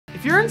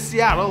If you're in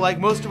Seattle, like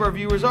most of our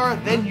viewers are,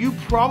 then you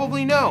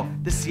probably know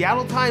the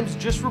Seattle Times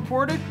just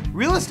reported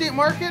real estate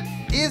market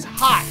is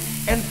hot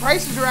and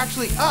prices are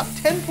actually up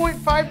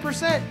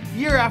 10.5%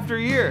 year after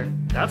year.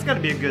 That's got to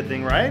be a good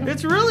thing, right?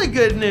 It's really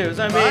good news.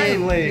 I mean,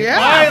 Finally,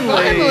 yeah,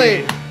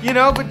 finally. You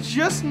know, but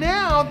just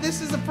now,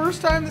 this is the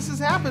first time this has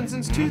happened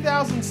since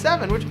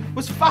 2007, which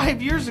was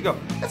 5 years ago.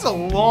 That's a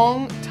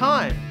long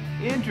time.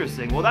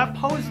 Interesting. Well, that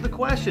poses the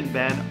question,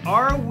 Ben.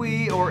 Are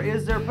we, or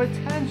is there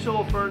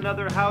potential for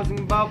another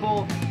housing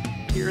bubble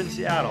here in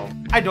Seattle?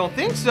 I don't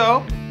think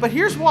so, but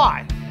here's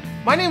why.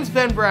 My name's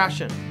Ben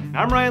Brashen.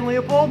 I'm Ryan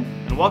Leopold,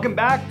 and welcome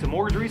back to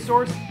Mortgage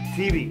Resource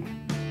TV.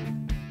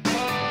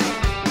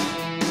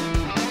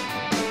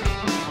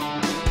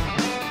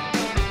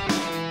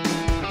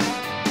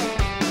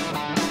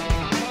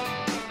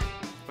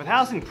 With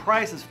housing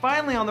prices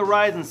finally on the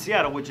rise in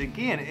Seattle, which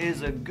again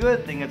is a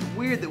good thing, it's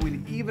weird that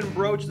we'd even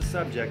broach the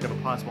subject of a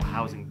possible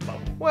housing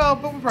bubble. Well,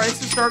 but when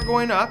prices start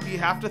going up, you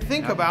have to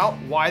think about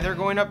why they're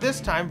going up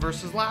this time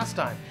versus last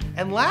time.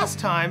 And last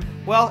time,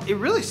 well, it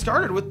really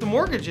started with the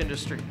mortgage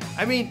industry.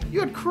 I mean,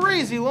 you had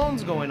crazy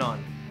loans going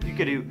on. You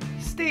could do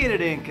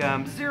stated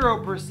income,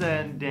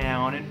 0%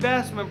 down,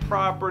 investment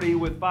property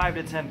with 5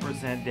 to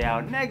 10%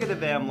 down,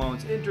 negative AM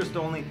loans, interest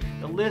only.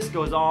 The list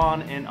goes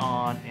on and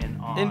on and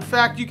on. In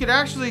fact, you could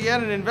actually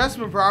get an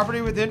investment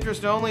property with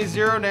interest only,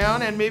 0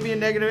 down, and maybe a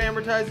negative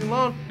amortizing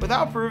loan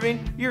without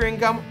proving your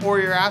income or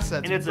your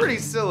assets. And it's pretty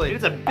silly.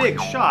 It's a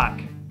big shock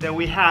that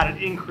we had an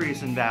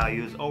increase in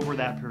values over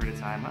that period of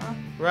time, huh?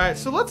 Right,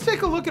 so let's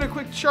take a look at a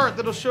quick chart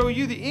that'll show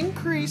you the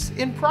increase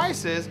in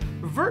prices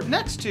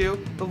next to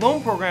the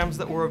loan programs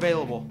that were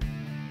available.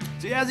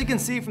 So as you can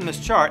see from this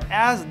chart,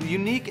 as the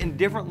unique and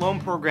different loan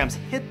programs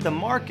hit the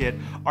market,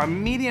 our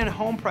median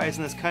home price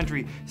in this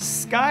country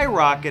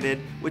skyrocketed,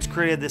 which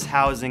created this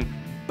housing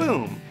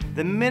boom.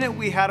 The minute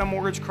we had a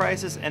mortgage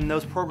crisis and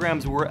those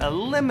programs were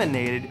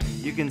eliminated,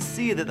 you can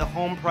see that the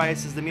home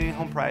prices, the median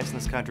home price in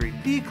this country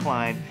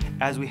declined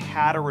as we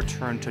had a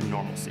return to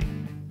normalcy.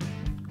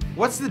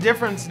 What's the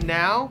difference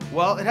now?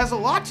 Well, it has a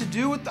lot to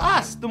do with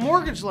us, the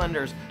mortgage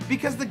lenders,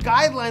 because the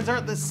guidelines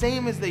aren't the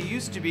same as they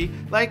used to be.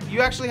 Like,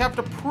 you actually have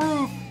to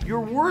prove you're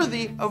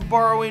worthy of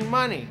borrowing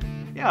money.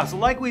 Yeah, so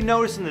like we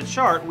noticed in the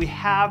chart, we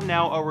have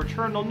now a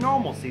return to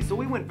normalcy. So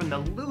we went from the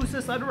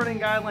loosest underwriting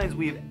guidelines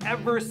we've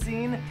ever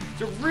seen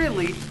to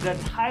really the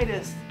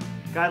tightest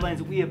guidelines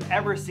that we have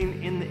ever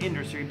seen in the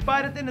industry.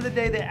 But at the end of the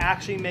day, they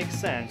actually make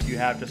sense. You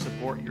have to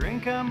support your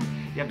income,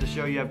 you have to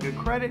show you have good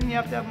credit, and you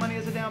have to have money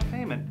as a down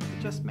payment.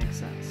 It just makes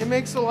sense. It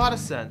makes a lot of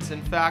sense.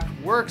 In fact,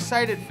 we're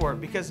excited for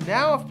it because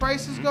now if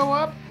prices go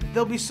up,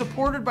 they'll be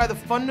supported by the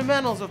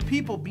fundamentals of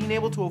people being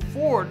able to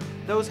afford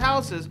those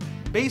houses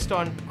based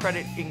on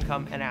credit,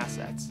 income, and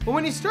assets. But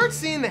when you start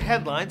seeing the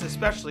headlines,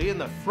 especially in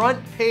the front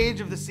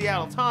page of the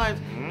Seattle Times,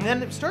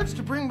 then it starts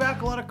to bring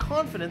back a lot of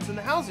confidence in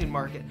the housing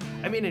market.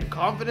 I mean, in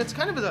confidence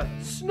kind of is a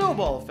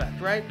snowball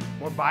effect, right?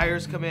 More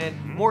buyers come in,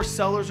 more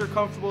sellers are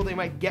comfortable, they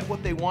might get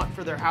what they want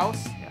for their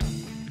house. Yeah.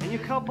 And you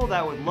couple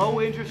that with low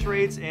interest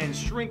rates and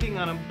shrinking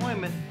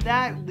unemployment,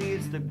 that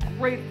leads to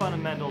great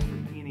fundamentals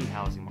for any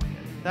housing market.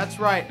 That's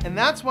right, and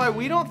that's why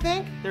we don't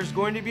think there's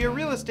going to be a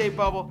real estate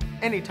bubble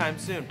anytime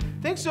soon.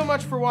 Thanks so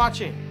much for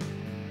watching.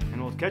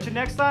 And we'll catch you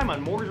next time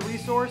on Mortgage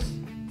Resource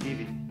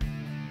TV.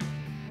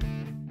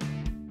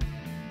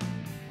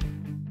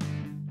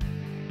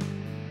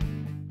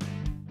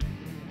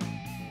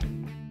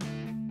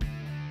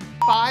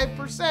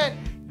 %5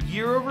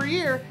 year over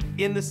year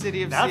in the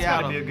city of Seattle.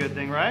 That's gotta be a good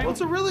thing, right? Well,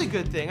 it's a really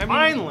good thing. I mean,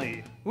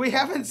 finally! We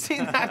haven't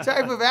seen that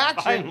type of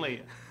action.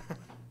 Finally!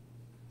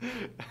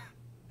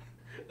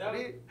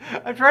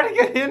 I'm trying to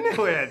get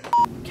into it.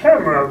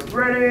 Camera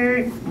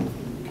ready.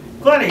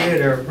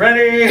 Gladiator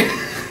ready.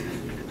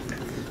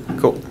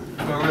 Cool.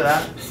 Remember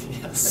that?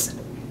 Yes.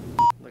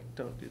 Like,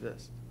 don't do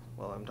this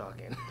while I'm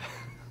talking.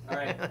 All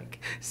right. Like,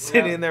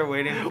 sitting there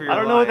waiting for your I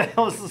don't know what the line.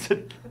 hell this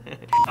is.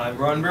 I'm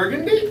Ron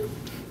Burgundy.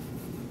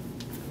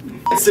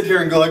 I sit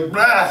here and go like,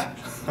 blah.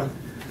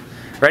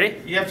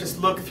 Ready? You have to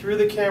look through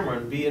the camera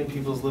and be in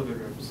people's living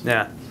rooms.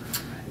 Yeah.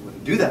 I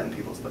wouldn't do that in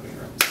people's living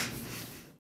rooms.